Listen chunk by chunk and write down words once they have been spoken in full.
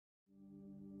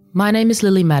My name is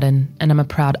Lily Madden, and I'm a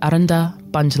proud Aranda,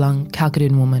 Bundjalung,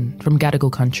 Kalkadoon woman from Gadigal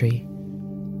country.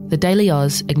 The Daily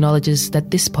Oz acknowledges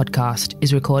that this podcast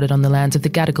is recorded on the lands of the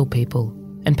Gadigal people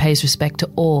and pays respect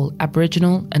to all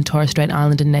Aboriginal and Torres Strait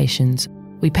Islander nations.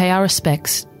 We pay our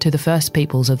respects to the first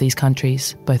peoples of these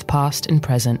countries, both past and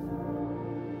present.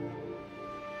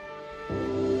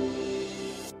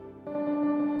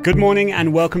 Good morning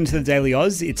and welcome to the Daily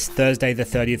Oz. It's Thursday the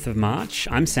 30th of March.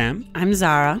 I'm Sam. I'm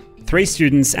Zara. 3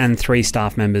 students and 3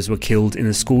 staff members were killed in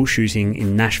a school shooting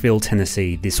in Nashville,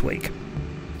 Tennessee this week.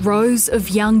 Rows of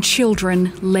young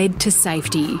children led to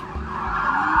safety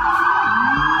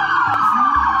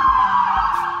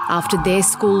after their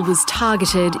school was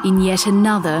targeted in yet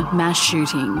another mass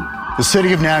shooting. The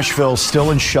city of Nashville is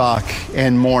still in shock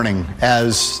and mourning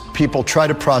as people try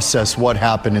to process what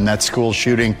happened in that school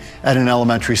shooting at an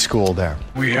elementary school there.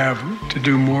 We have to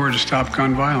do more to stop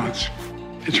gun violence.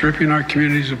 It's ripping our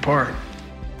communities apart.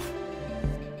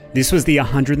 This was the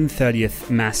 130th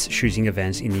mass shooting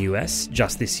event in the US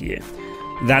just this year.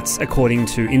 That's according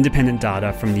to independent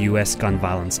data from the US Gun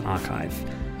Violence Archive.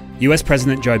 US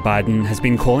President Joe Biden has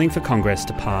been calling for Congress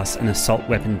to pass an assault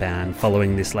weapon ban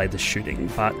following this latest shooting,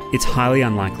 but it's highly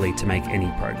unlikely to make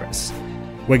any progress.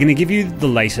 We're going to give you the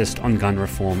latest on gun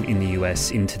reform in the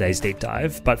US in today's deep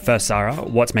dive, but first, Sarah,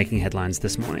 what's making headlines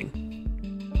this morning?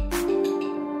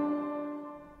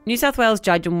 New South Wales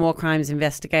Judge and War Crimes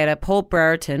investigator Paul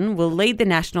Brereton will lead the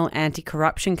National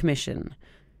Anti-Corruption Commission.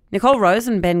 Nicole Rose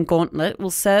and Ben Gauntlet will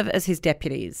serve as his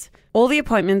deputies. All the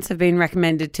appointments have been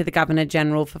recommended to the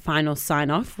Governor-General for final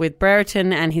sign-off, with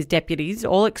Brereton and his deputies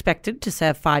all expected to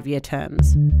serve 5-year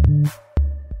terms.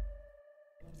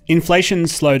 Inflation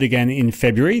slowed again in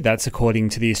February, that's according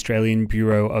to the Australian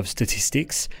Bureau of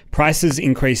Statistics. Prices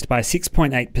increased by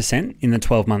 6.8% in the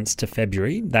 12 months to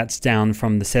February. That's down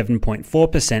from the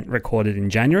 7.4% recorded in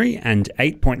January and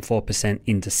 8.4%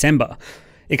 in December.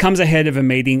 It comes ahead of a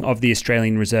meeting of the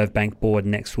Australian Reserve Bank Board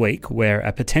next week, where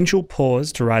a potential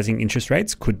pause to rising interest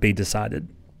rates could be decided.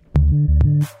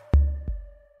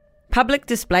 Public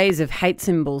displays of hate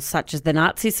symbols such as the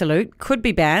Nazi salute could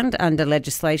be banned under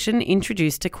legislation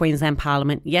introduced to Queensland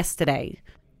Parliament yesterday.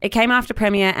 It came after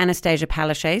Premier Anastasia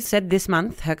Palaszczuk said this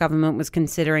month her government was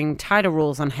considering tighter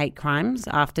rules on hate crimes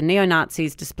after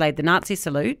neo-Nazis displayed the Nazi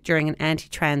salute during an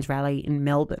anti-trans rally in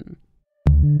Melbourne.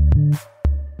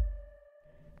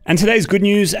 And today's good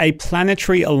news, a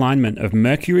planetary alignment of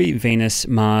Mercury, Venus,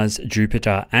 Mars,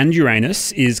 Jupiter and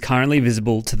Uranus is currently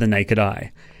visible to the naked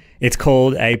eye. It's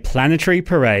called a planetary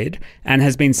parade and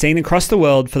has been seen across the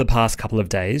world for the past couple of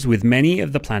days, with many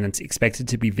of the planets expected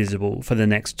to be visible for the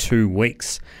next 2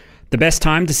 weeks. The best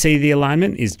time to see the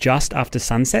alignment is just after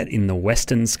sunset in the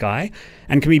western sky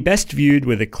and can be best viewed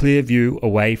with a clear view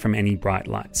away from any bright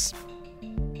lights.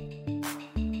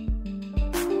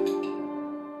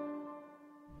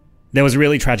 There was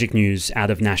really tragic news out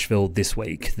of Nashville this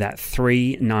week that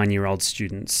 3 9-year-old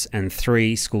students and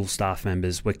 3 school staff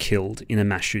members were killed in a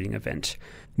mass shooting event.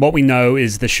 What we know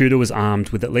is the shooter was armed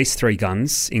with at least 3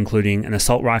 guns, including an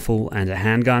assault rifle and a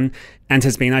handgun, and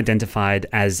has been identified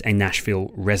as a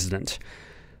Nashville resident.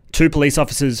 2 police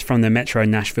officers from the Metro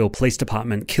Nashville Police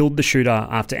Department killed the shooter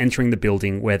after entering the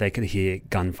building where they could hear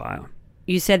gunfire.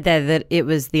 You said there that it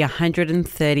was the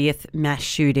 130th mass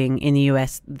shooting in the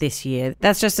US this year.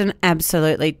 That's just an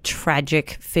absolutely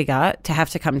tragic figure to have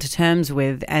to come to terms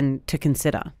with and to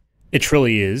consider. It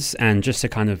truly is, and just to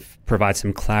kind of provide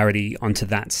some clarity onto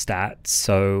that stat,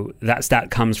 so that stat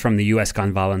comes from the US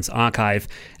Gun Violence Archive,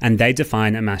 and they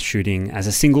define a mass shooting as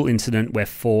a single incident where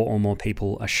 4 or more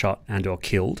people are shot and or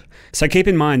killed. So keep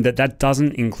in mind that that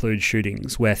doesn't include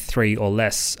shootings where 3 or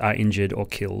less are injured or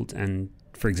killed. And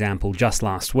for example, just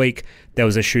last week, there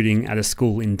was a shooting at a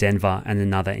school in Denver and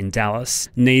another in Dallas,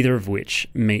 neither of which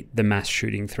meet the mass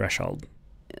shooting threshold.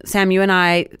 Sam, you and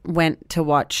I went to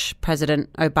watch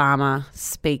President Obama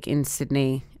speak in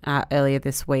Sydney earlier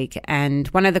this week, and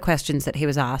one of the questions that he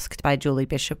was asked by Julie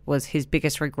Bishop was his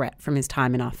biggest regret from his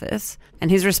time in office.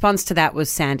 And his response to that was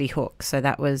Sandy Hook. So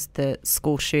that was the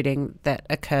school shooting that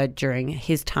occurred during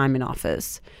his time in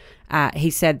office. He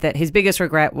said that his biggest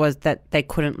regret was that they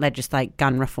couldn't legislate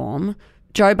gun reform.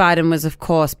 Joe Biden was, of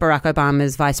course, Barack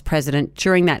Obama's vice president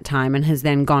during that time and has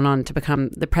then gone on to become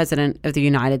the president of the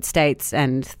United States.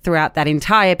 And throughout that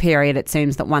entire period, it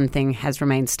seems that one thing has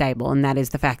remained stable, and that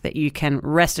is the fact that you can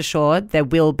rest assured there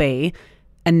will be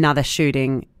another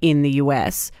shooting in the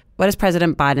US. What has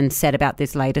President Biden said about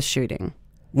this latest shooting?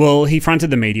 Well, he fronted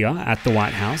the media at the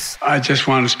White House. I just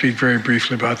want to speak very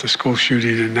briefly about the school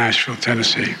shooting in Nashville,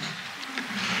 Tennessee.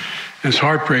 It's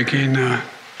heartbreaking, a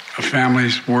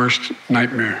family's worst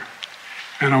nightmare.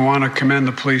 And I want to commend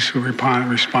the police who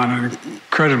responded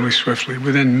incredibly swiftly,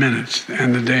 within minutes,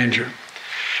 and the danger.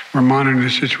 We're monitoring the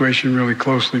situation really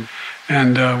closely,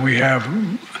 and we have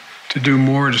to do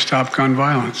more to stop gun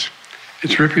violence.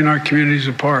 It's ripping our communities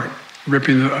apart,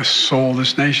 ripping the soul of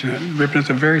this nation, ripping at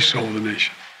the very soul of the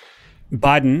nation.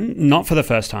 Biden, not for the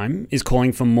first time, is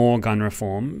calling for more gun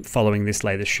reform following this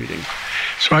latest shooting.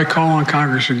 So I call on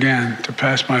Congress again to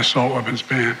pass my assault weapons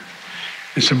ban.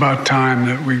 It's about time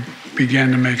that we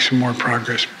began to make some more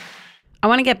progress. I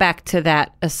want to get back to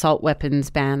that assault weapons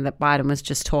ban that Biden was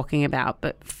just talking about.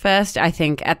 But first, I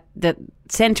think at the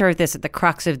centre of this, at the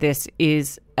crux of this,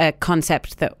 is a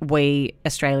concept that we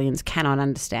Australians cannot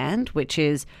understand, which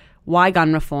is why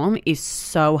gun reform is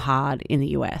so hard in the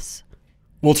US.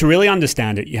 Well, to really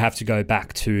understand it, you have to go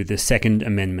back to the Second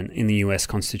Amendment in the US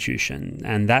Constitution,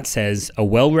 and that says a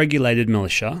well-regulated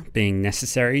militia being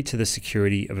necessary to the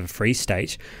security of a free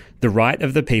state, the right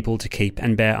of the people to keep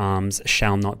and bear arms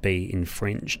shall not be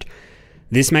infringed.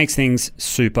 This makes things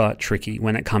super tricky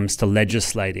when it comes to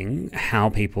legislating how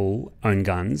people own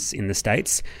guns in the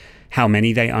states, how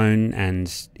many they own,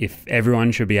 and if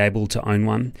everyone should be able to own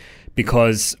one.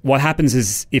 Because what happens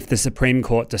is if the Supreme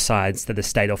Court decides that a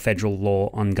state or federal law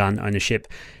on gun ownership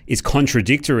is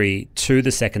contradictory to the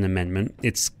Second Amendment,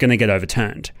 it's going to get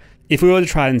overturned. If we were to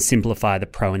try and simplify the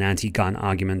pro and anti-gun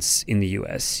arguments in the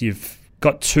US, you've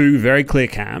got two very clear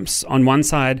camps. On one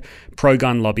side,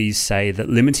 pro-gun lobbies say that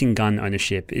limiting gun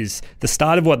ownership is the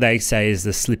start of what they say is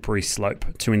the slippery slope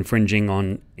to infringing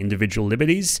on individual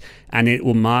liberties, and it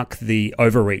will mark the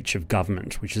overreach of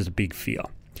government, which is a big fear.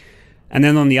 And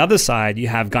then on the other side, you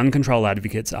have gun control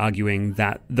advocates arguing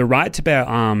that the right to bear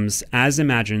arms, as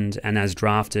imagined and as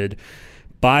drafted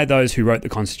by those who wrote the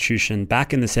Constitution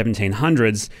back in the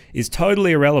 1700s, is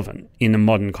totally irrelevant in a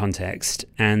modern context.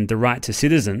 And the right to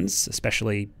citizens,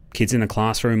 especially kids in a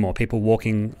classroom or people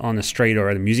walking on a street or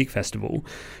at a music festival,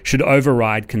 should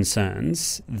override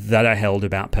concerns that are held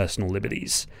about personal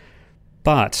liberties.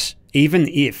 But even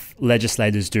if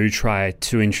legislators do try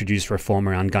to introduce reform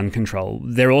around gun control,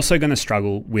 they're also going to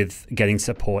struggle with getting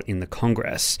support in the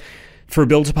Congress. For a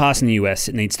bill to pass in the US,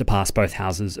 it needs to pass both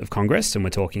houses of Congress, and we're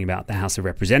talking about the House of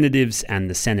Representatives and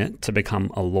the Senate, to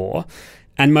become a law.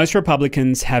 And most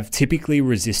Republicans have typically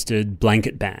resisted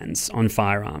blanket bans on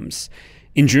firearms.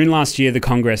 In June last year, the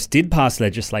Congress did pass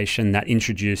legislation that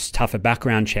introduced tougher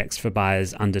background checks for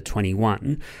buyers under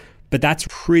 21, but that's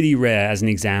pretty rare as an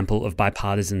example of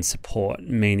bipartisan support,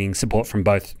 meaning support from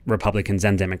both Republicans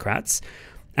and Democrats,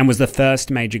 and was the first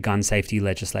major gun safety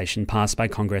legislation passed by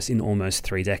Congress in almost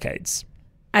 3 decades.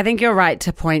 I think you're right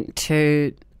to point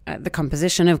to the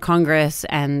composition of Congress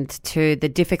and to the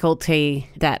difficulty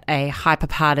that a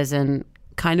hyper-partisan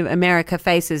kind of America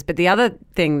faces. But the other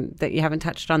thing that you haven't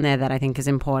touched on there that I think is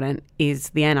important is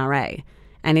the NRA.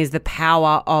 And is the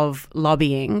power of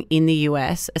lobbying in the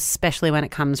US, especially when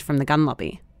it comes from the gun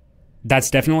lobby.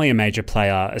 That's definitely a major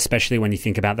player, especially when you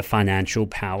think about the financial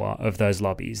power of those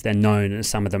lobbies. They're known as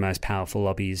some of the most powerful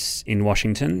lobbies in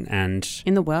Washington and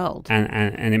in the world.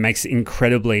 And it makes it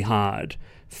incredibly hard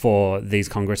for these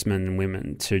congressmen and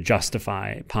women to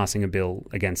justify passing a bill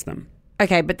against them.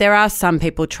 Okay, but there are some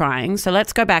people trying. So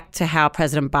let's go back to how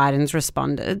President Biden's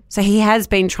responded. So he has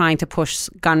been trying to push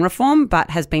gun reform,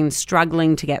 but has been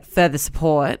struggling to get further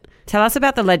support. Tell us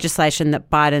about the legislation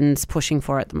that Biden's pushing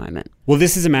for at the moment. Well,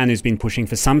 this is a man who's been pushing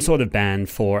for some sort of ban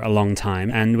for a long time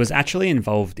and was actually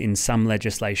involved in some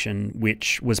legislation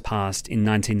which was passed in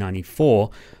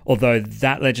 1994, although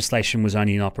that legislation was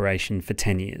only in operation for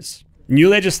 10 years. New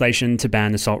legislation to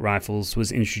ban assault rifles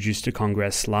was introduced to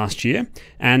Congress last year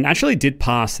and actually did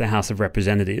pass the House of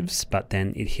Representatives, but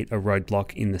then it hit a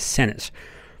roadblock in the Senate.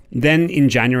 Then in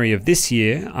January of this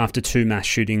year, after 2 mass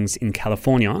shootings in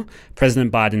California, President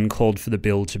Biden called for the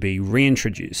bill to be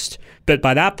reintroduced. But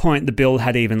by that point, the bill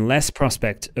had even less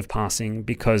prospect of passing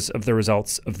because of the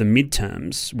results of the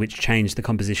midterms, which changed the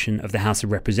composition of the House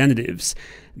of Representatives.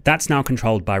 That's now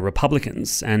controlled by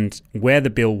Republicans, and where the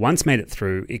bill once made it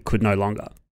through, it could no longer.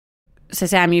 So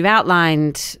Sam, you've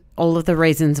outlined all of the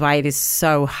reasons why it is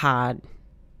so hard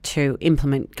to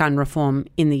implement gun reform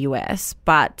in the US,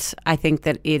 but I think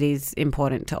that it is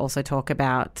important to also talk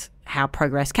about how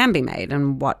progress can be made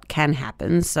and what can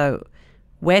happen. So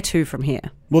where to from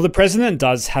here? Well, the president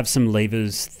does have some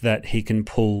levers that he can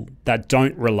pull that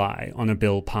don't rely on a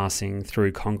bill passing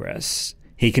through Congress.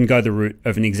 He can go the route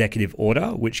of an executive order,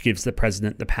 which gives the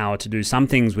president the power to do some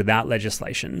things without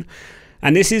legislation.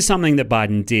 And this is something that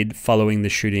Biden did following the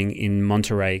shooting in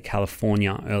Monterey,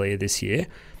 California earlier this year.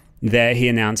 There, he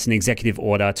announced an executive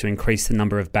order to increase the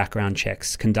number of background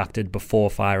checks conducted before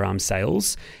firearm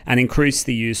sales and increase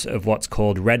the use of what's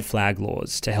called red flag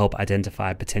laws to help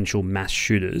identify potential mass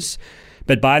shooters.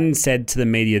 But Biden said to the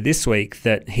media this week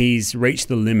that he's reached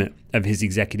the limit of his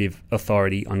executive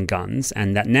authority on guns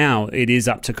and that now it is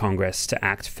up to Congress to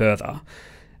act further.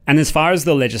 And as far as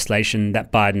the legislation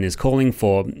that Biden is calling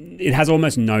for, it has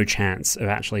almost no chance of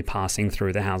actually passing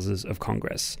through the houses of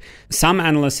Congress. Some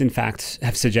analysts, in fact,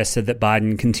 have suggested that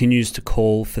Biden continues to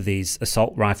call for these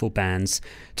assault rifle bans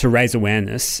to raise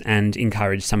awareness and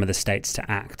encourage some of the states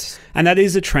to act. And that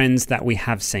is a trend that we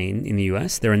have seen in the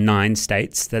US. There are 9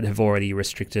 states that have already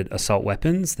restricted assault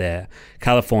weapons. They're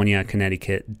California,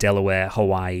 Connecticut, Delaware,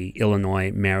 Hawaii,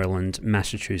 Illinois, Maryland,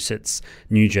 Massachusetts,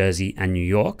 New Jersey, and New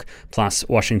York, plus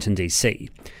Washington, D.C.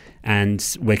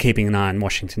 And we're keeping an eye on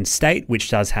Washington State, which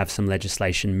does have some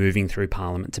legislation moving through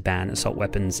Parliament to ban assault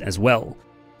weapons as well.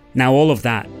 Now, all of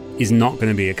that is not going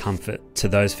to be a comfort to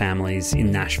those families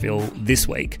in Nashville this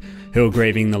week who are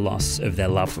grieving the loss of their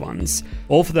loved ones,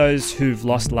 or for those who've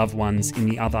lost loved ones in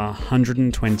the other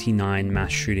 129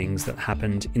 mass shootings that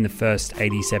happened in the first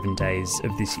 87 days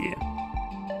of this year.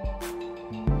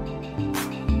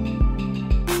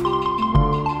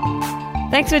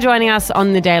 Thanks for joining us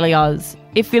on The Daily Oz.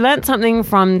 If you learnt something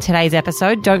from today's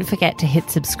episode, don't forget to hit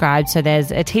subscribe so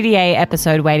there's a TDA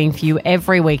episode waiting for you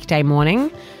every weekday morning.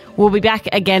 We'll be back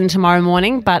again tomorrow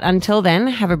morning, but until then,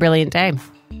 have a brilliant day.